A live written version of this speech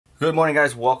Good morning,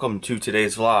 guys. Welcome to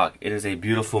today's vlog. It is a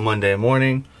beautiful Monday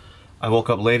morning. I woke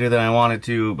up later than I wanted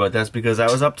to, but that's because I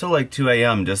was up till like 2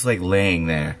 a.m. just like laying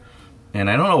there. And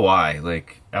I don't know why.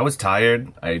 Like, I was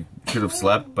tired. I should have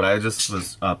slept, but I just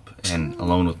was up and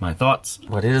alone with my thoughts.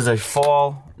 But it is a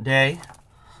fall day.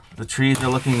 The trees are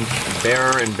looking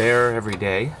barer and barer every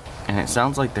day. And it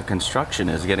sounds like the construction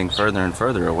is getting further and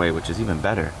further away, which is even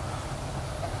better.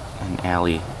 And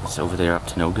Allie is over there up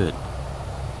to no good.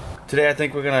 Today I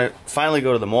think we're gonna finally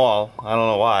go to the mall. I don't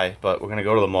know why, but we're gonna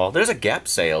go to the mall. There's a Gap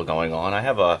sale going on. I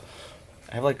have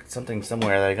like something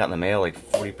somewhere that I got in the mail, like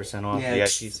 40% off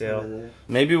VIP sale.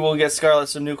 Maybe we'll get Scarlett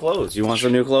some new clothes. You want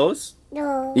some new clothes?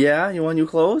 No. Yeah, you want new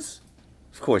clothes?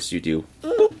 Of course you do.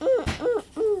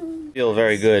 I feel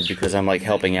very good because I'm like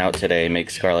helping out today, make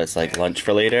Scarlett's like lunch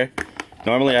for later.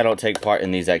 Normally I don't take part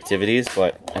in these activities,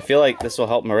 but I feel like this will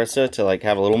help Marissa to like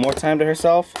have a little more time to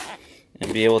herself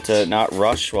and be able to not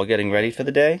rush while getting ready for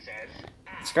the day.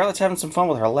 Scarlett's having some fun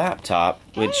with her laptop,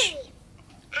 which,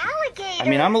 I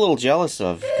mean, I'm a little jealous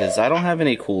of, because I don't have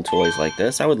any cool toys like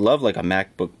this. I would love like a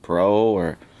MacBook Pro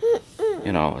or,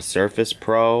 you know, a Surface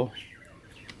Pro.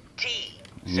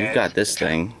 And you've got this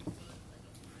thing.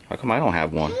 How come I don't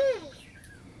have one?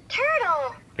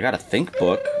 Turtle. I got a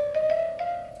ThinkBook.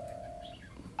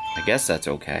 I guess that's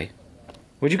okay.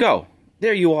 Where'd you go?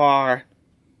 There you are.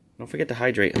 Don't forget to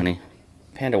hydrate, honey.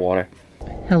 Panda water.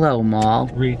 Hello, mall.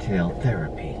 Retail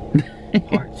therapy.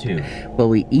 Part 2. Will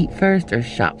we eat first or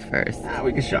shop first?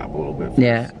 We can shop a little bit first.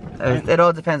 Yeah. It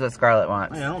all depends what Scarlett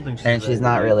wants. I don't think she's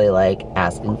not really like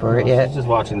asking for it yet. She's just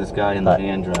watching this guy in the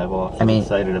van drive off. She's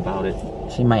excited about it.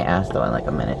 She might ask though in like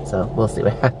a minute, so we'll see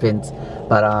what happens.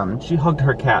 But she hugged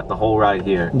her cat the whole ride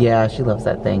here. Yeah, she loves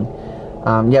that thing.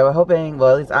 Yeah, we're hoping,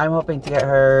 well, at least I'm hoping to get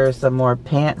her some more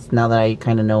pants now that I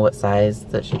kind of know what size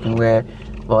that she can wear.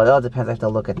 Well, it all depends. I have to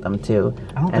look at them too.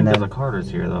 I don't think there's a Carter's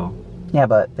here though. Yeah,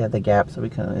 but they have the Gap, so we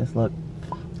can at least look.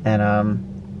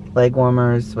 And leg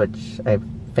warmers, which I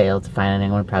failed to find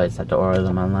anyone. Probably just have to order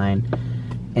them online.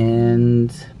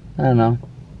 And I don't know,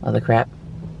 other crap.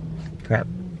 You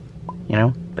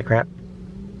know, the crap.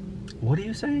 What are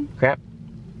you saying? Crap.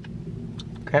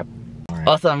 Right.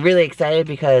 Also, I'm really excited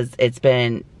because it's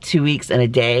been 2 weeks and a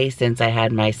day since I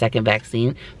had my second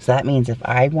vaccine. So that means if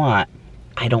I want,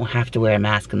 I don't have to wear a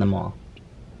mask in the mall.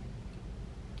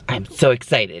 I'm so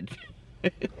excited.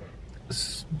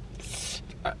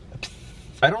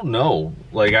 I don't know.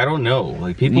 Like, I don't know.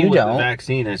 Like, people with the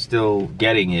vaccine are still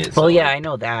getting it. So. Well, yeah, I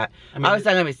know that. I mean,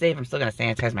 obviously, I'm going to be safe. I'm still going to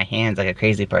sanitize my hands like a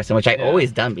crazy person, which I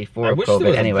always done before COVID. I wish there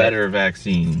was a better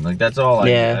vaccine. Like, that's all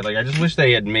I like, I just wish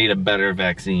they had made a better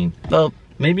vaccine. Well,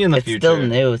 maybe in the future. It's still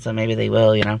new, so maybe they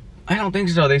will, you know? I don't think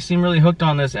so. They seem really hooked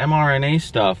on this mRNA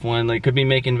stuff when they could be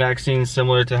making vaccines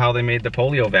similar to how they made the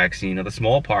polio vaccine or the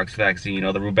smallpox vaccine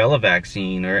or the rubella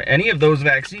vaccine or any of those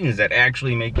vaccines that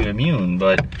actually make you immune,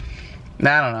 but...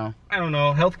 I don't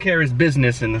know. Healthcare is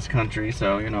business in this country,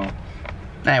 so, you know.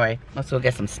 Anyway, let's go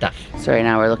get some stuff. So right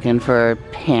now we're looking for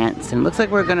pants, and it looks like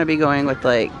we're gonna be going with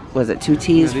like, was it 2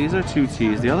 T's? Yeah, these are 2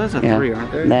 T's. The others are 3,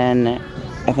 aren't they? Then,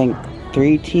 I think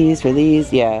 3 T's for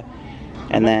these, yeah.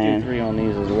 And then 3 on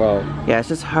these as well. Yeah, it's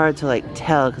just hard to like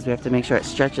tell because we have to make sure it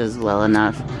stretches well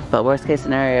enough. But worst case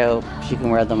scenario, she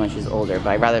can wear them when she's older.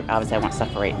 But obviously I want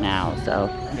stuff for right now, so.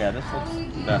 Yeah, this looks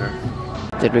better.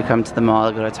 Did we come to the mall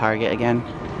to go to Target again?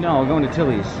 No, we're going to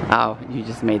Tilly's. Oh, you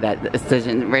just made that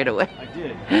decision right away. I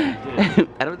did.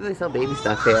 I don't think they sell baby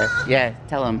stuff here. Yeah,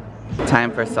 tell them.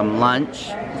 Time for some lunch.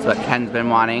 That's what Ken's been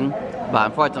wanting. But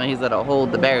unfortunately, he's gonna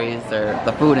hold the berries or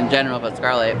the food in general for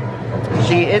Scarlett.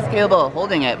 She is capable of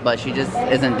holding it, but she just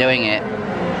isn't doing it.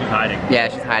 She's hiding. Yeah,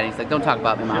 she's hiding. She's like, don't talk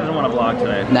about me, Mom. She doesn't want to vlog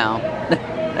today. No.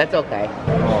 That's okay.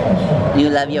 You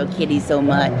love your kitty so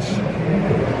much. You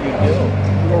do.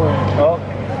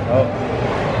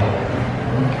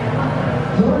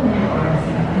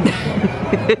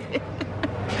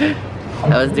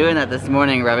 I was doing that this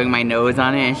morning, rubbing my nose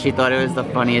on it, and she thought it was the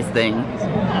funniest thing.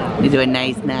 You do a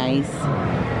nice.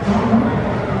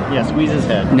 Yeah, squeeze his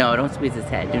head. No, don't squeeze his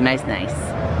head. Do nice. Nice.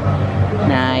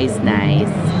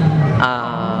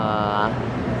 Aww.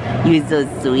 You're so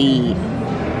sweet.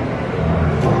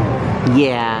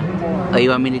 Yeah. Oh, you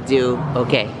want me to do?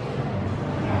 Okay.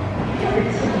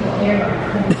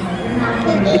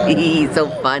 He's so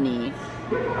funny.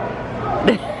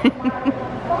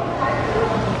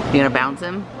 You gonna bounce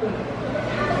him?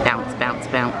 Bounce.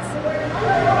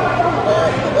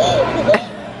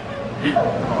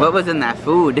 What was in that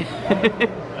food?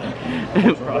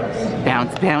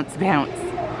 Bounce.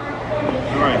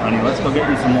 Alright, honey, let's go get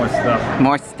you some more stuff.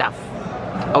 More stuff.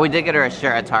 Oh, we did get her a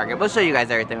shirt at Target. We'll show you guys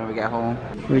everything when we get home.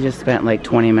 We just spent like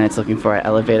 20 minutes looking for an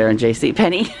elevator in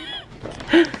JCPenney.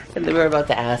 And then we were about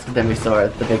to ask, but then we saw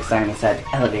the big sign that said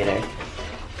elevator.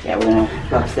 Yeah, we're gonna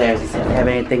go upstairs and see if they have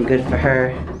anything good for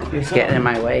her. You're just getting in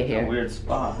my way here. Weird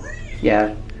spot.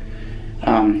 Yeah. We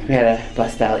had to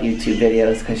bust out YouTube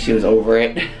videos because she was over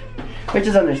it. Which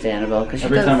is understandable. Cause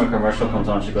Every time a commercial comes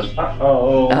on, she goes,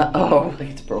 uh-oh. Uh-oh, like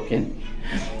it's broken.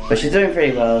 But she's doing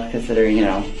pretty well considering, you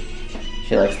know,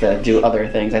 she likes to do other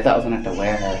things. I thought I was gonna have to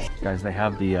wear her. Guys, they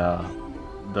have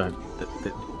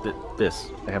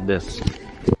this. They have this.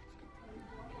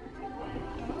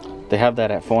 They have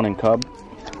that at Fawn and Cub,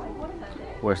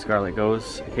 where Scarlett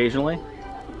goes occasionally.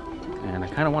 And I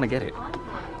kind of want to get it,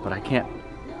 but I can't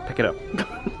pick it up.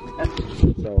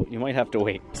 So you might have to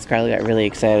wait. Scarlett got really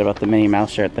excited about the Minnie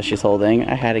Mouse shirt that she's holding.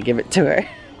 I had to give it to her.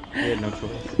 I had no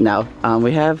choice. No,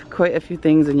 we have quite a few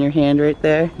things in your hand right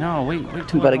there. No, wait.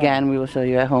 But again, we will show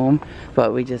you at home.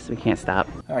 But we can't stop.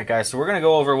 All right, guys. So we're gonna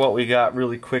go over what we got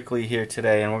really quickly here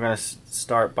today, and we're gonna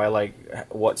start by like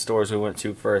what stores we went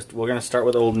to first. We're gonna start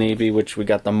with Old Navy, which we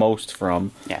got the most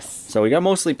from. Yes. So we got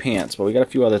mostly pants, but we got a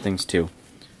few other things too.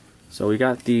 So we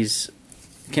got these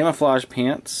camouflage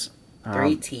pants.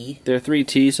 3T. They're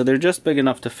 3T, so they're just big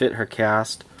enough to fit her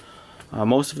cast.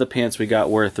 Most of the pants we got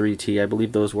were 3T. I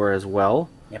believe those were as well.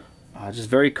 Yep. Just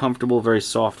very comfortable, very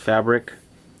soft fabric.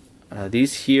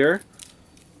 These here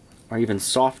are even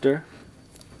softer.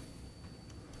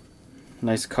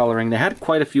 Nice coloring. They had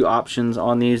quite a few options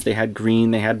on these. They had green,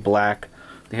 they had black,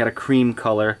 they had a cream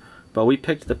color. But we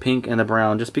picked the pink and the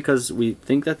brown just because we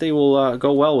think that they will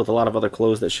go well with a lot of other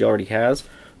clothes that she already has.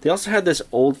 They also had this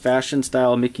old-fashioned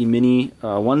style Mickey Minnie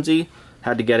onesie.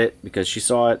 Had to get it because she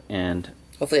saw it, and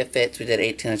hopefully it fits. We did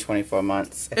 18 to 24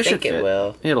 months. I think it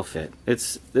will. It'll fit.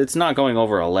 It's not going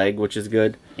over a leg, which is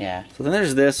good. Yeah. So then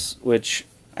there's this, which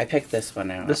I picked this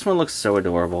one out. This one looks so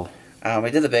adorable.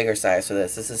 We did the bigger size for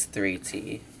this. This is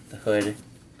 3T. The hood.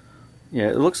 Yeah,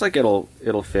 it looks like it'll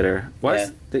fit her. Why Yeah.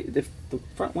 is the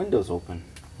front window's open?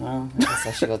 Well, I guess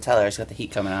I should go tell her. She's got the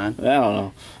heat coming on. I don't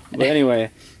know. But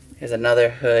anyway. Here's another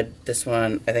hood. This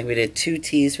one, I think we did 2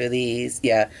 T's for these.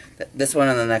 Yeah, this one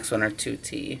and the next one are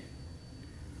 2T.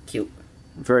 Cute.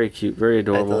 Very cute, very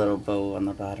adorable. Like the little bow on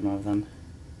the bottom of them.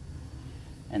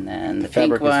 And then the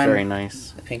fabric pink one. is very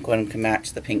nice. The pink one can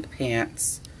match the pink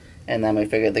pants. And then we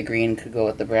figured the green could go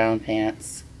with the brown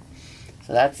pants.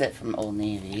 So that's it from Old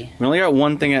Navy. We only got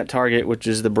one thing at Target, which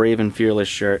is the Brave and Fearless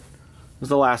shirt. It was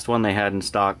the last one they had in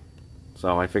stock.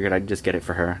 So I figured I'd just get it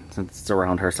for her, since it's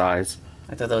around her size.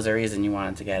 I thought that was a reason you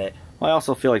wanted to get it. Well, I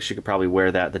also feel like she could probably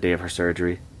wear that the day of her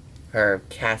surgery. Her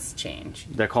cast change.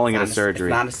 They're calling it a surgery.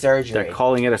 It's not a surgery. They're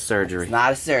calling it a surgery. It's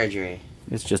not a surgery.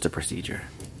 It's just a procedure.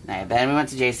 Alright, then we went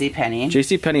to JCPenney.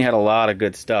 JCPenney had a lot of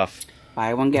good stuff.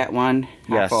 Buy one, get one. Half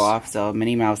Yes. off. So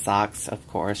Minnie Mouse socks, of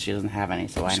course. She doesn't have any,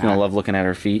 so why She's not? gonna love looking at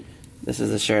her feet. This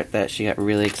is a shirt that she got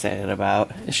really excited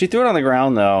about. She threw it on the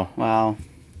ground though. Well,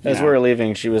 As we were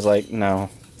leaving, she was like, no.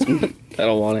 I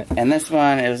don't want it. And this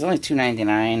one, it was only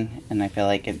 $2.99, and I feel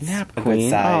like it's Nap a Queen. good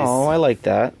size. Oh, I like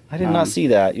that. I did not see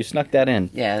that. You snuck that in.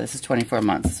 Yeah, this is 24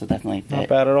 months. This will definitely fit. Not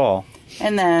bad at all.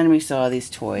 And then we saw these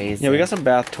toys. Yeah, we got some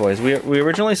bath toys. We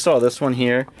originally saw this one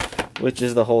here, which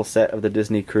is the whole set of the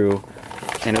Disney crew.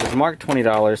 And it was marked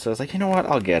 $20, so I was like, you know what?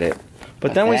 I'll get it.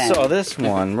 But then we saw this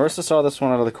one. Marissa saw this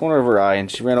one out of the corner of her eye,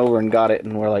 and she ran over and got it,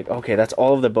 and we're like, okay, that's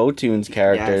all of the Bowtoons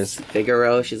characters. Yes,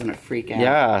 Figaro, she's gonna freak out.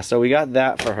 Yeah, so we got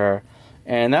that for her.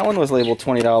 And that one was labeled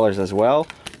 $20 as well.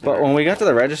 But when we got to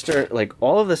the register, like,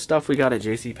 all of the stuff we got at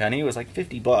JCPenney was like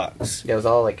 $50. It was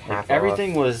all like half off.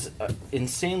 Everything was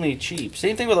insanely cheap.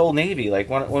 Same thing with Old Navy.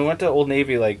 Like, when we went to Old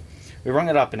Navy, like, we rung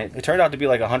it up, and it turned out to be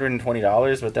like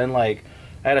 $120, but then, like,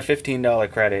 I had a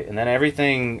 $15 credit, and then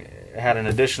everything had an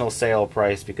additional sale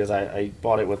price because I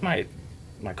bought it with my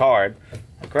card,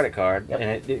 my credit card,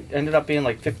 and it ended up being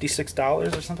like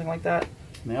 $56 or something like that.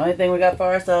 The only thing we got for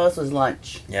ourselves was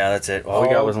lunch. Yeah, that's it. All we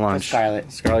got was lunch.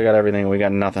 Scarlett. Scarlett got everything, we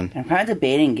got nothing. I'm kind of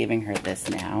debating giving her this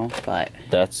now, but...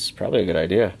 That's probably a good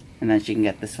idea. And then she can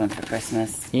get this one for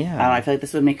Christmas. Yeah. I don't know, I feel like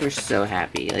this would make her so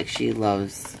happy. Like, she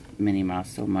loves Minnie Mouse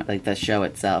so much. Like, the show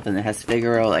itself. And it has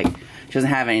Figaro, like... She doesn't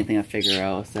have anything with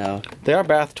Figaro, so... They are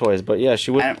bath toys, but yeah,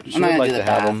 she would like to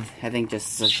have them. I think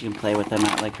just so she can play with them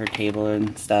at, like, her table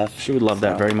and stuff. She would love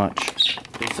that very much.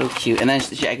 They're so cute. And then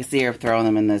I can see her throwing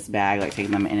them in this bag, like,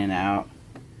 taking them in and out.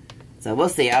 So, we'll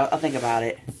see. I'll think about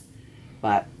it.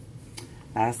 But,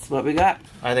 that's what we got.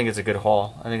 I think it's a good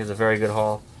haul. I think it's a very good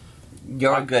haul.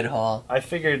 You're a good haul. I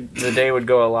figured the day would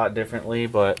go a lot differently,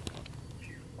 but...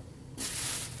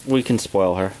 we can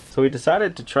spoil her. So we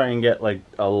decided to try and get like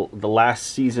the last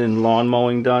season lawn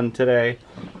mowing done today,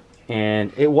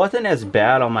 and it wasn't as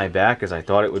bad on my back as I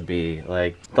thought it would be.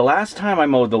 Like, the last time I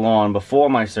mowed the lawn before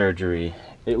my surgery,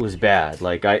 it was bad.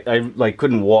 Like I like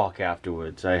couldn't walk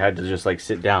afterwards. I had to just like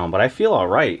sit down. But I feel all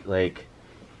right. Like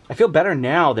I feel better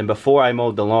now than before I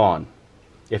mowed the lawn.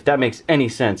 If that makes any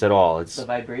sense at all. It's the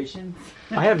vibrations.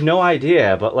 I have no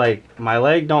idea, but like my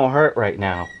leg don't hurt right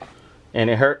now, and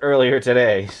it hurt earlier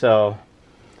today. So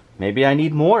maybe I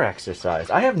need more exercise.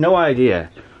 I have no idea.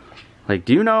 Like,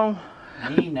 do you know?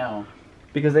 Me, no.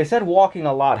 Because they said walking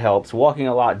a lot helps. Walking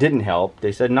a lot didn't help.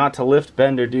 They said not to lift,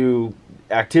 bend, or do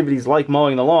activities like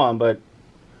mowing the lawn, but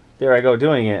there I go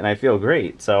doing it and I feel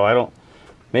great. So I don't,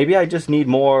 maybe I just need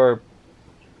more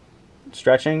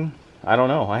stretching. I don't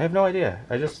know. I have no idea.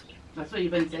 That's what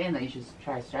you've been saying, that you should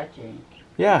try stretching.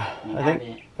 Yeah, I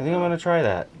think I'm gonna try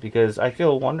that because I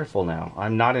feel wonderful now.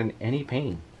 I'm not in any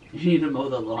pain. You need to mow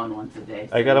the lawn once a day.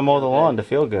 So I gotta mow the lawn to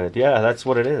feel good. Yeah, that's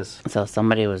what it is. So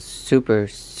somebody was super,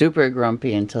 super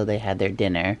grumpy until they had their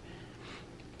dinner.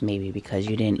 Maybe because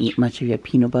you didn't eat much of your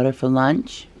peanut butter for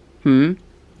lunch? Hmm?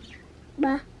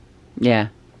 Bah. Yeah.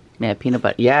 Yeah, peanut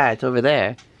butter. Yeah, it's over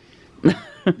there.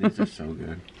 These are so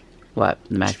good. What?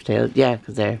 The mashed potatoes? Yeah,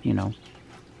 because they're, you know,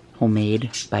 homemade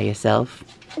by yourself.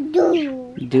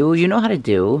 Do. Do? You know how to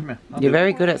do. Here, You're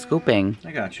very good at scooping.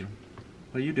 I got you.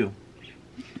 What do you do?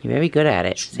 You're very good at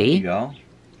it. There you See? go.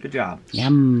 Good job.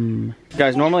 Yum.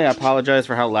 Guys, normally I apologize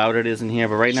for how loud it is in here,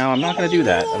 but right now I'm not going to do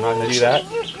that. I'm not going to do that.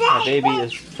 My baby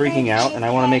is freaking out, and I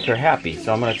want to make her happy.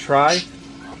 So I'm going to try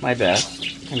my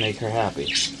best to make her happy.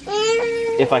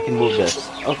 If I can move this.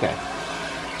 Okay.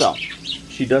 So,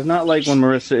 she does not like when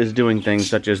Marissa is doing things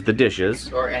such as the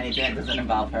dishes. Or anything that doesn't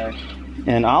involve her.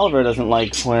 And Oliver doesn't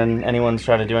like when anyone's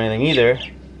trying to do anything either.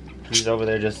 He's over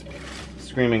there just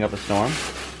screaming up a storm.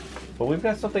 But we've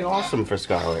got something awesome for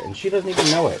Scarlett, and she doesn't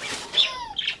even know it.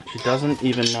 She doesn't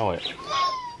even know it.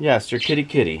 Yes, your kitty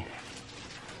kitty.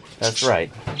 That's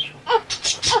right.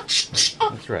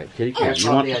 That's right, kitty kitty. You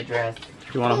want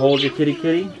to hold your kitty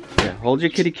kitty? Yeah, hold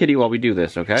your kitty kitty while we do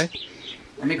this, okay?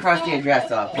 Let me cross the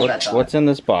address off. Hold that thought. What's in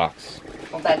this box?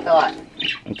 Hold that thought.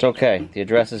 It's okay. The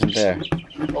address isn't there.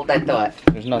 Hold that thought.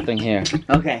 There's nothing here.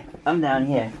 Okay, I'm down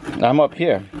here. I'm up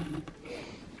here.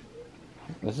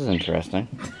 This is interesting.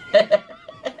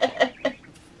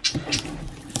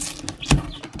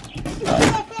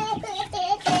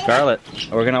 Scarlett,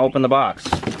 we're gonna open the box.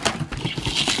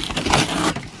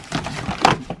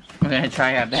 We're gonna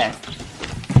try our best.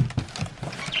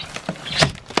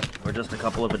 We're just a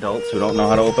couple of adults who don't know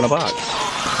how to open a box.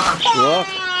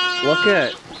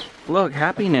 Look,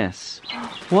 happiness.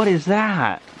 What is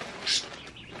that?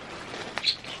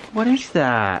 What is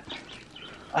that?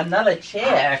 Another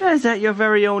chair. Is that your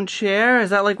very own chair? Is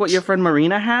that like what your friend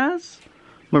Marina has?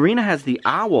 Marina has the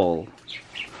owl.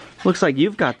 Looks like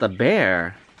you've got the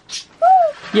bear.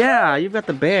 Yeah, you've got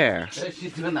the bear.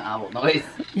 She's doing the owl noise.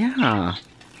 Yeah.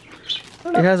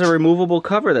 It has a removable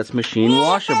cover that's machine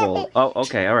washable. Oh,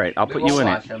 okay, alright. I'll put you in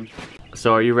it.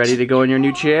 So are you ready to go in your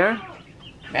new chair?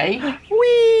 Ready?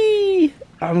 Whee!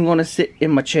 I'm gonna sit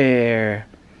in my chair.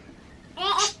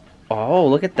 Oh,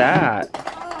 look at that.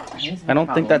 I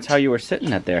don't think that's how you were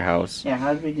sitting at their house. Yeah,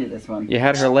 how did we do this one? You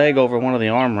had her leg over one of the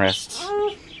armrests.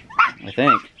 I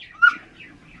think.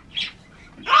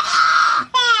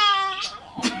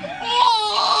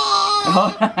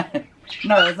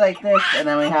 No, it's like this, and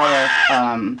then we have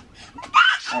an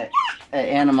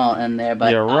animal in there,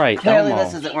 but you're right. Clearly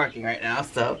this isn't working right now,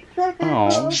 so.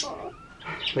 Oh.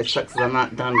 Which sucks that I'm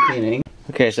not done cleaning.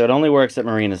 Okay, so it only works at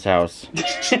Marina's house.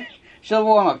 She'll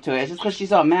warm up to it. It's just because she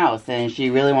saw a mouse, and she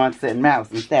really wants to sit in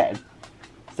mouse instead.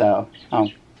 So,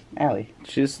 Allie.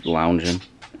 She's lounging.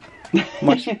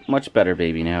 Much better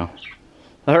baby now.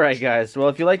 Alright guys, well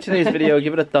if you like today's video,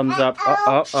 give it a thumbs up.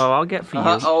 I'll get for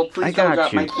you. Please don't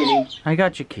drop my kitty. I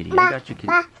got your kitty.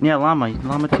 Yeah,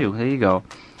 llama too. There you go.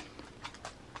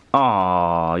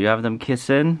 Aw, you have them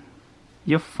kissing?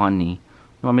 You're funny.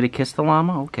 You want me to kiss the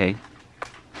llama? Okay.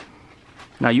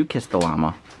 Now you kiss the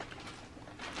llama.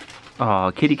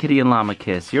 Aw, kitty and llama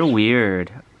kiss. You're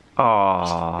weird.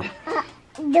 Aw.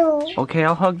 Okay,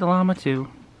 I'll hug the llama too.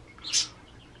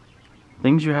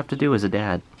 Things you have to do as a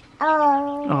dad.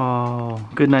 Oh,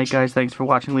 good night guys. Thanks for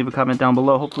watching. Leave a comment down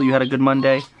below. Hopefully you had a good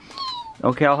Monday.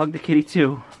 Okay, I'll hug the kitty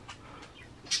too.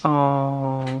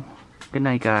 Oh, good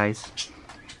night guys.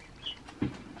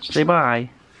 Say bye.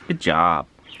 Good job.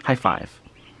 High five.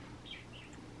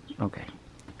 Okay.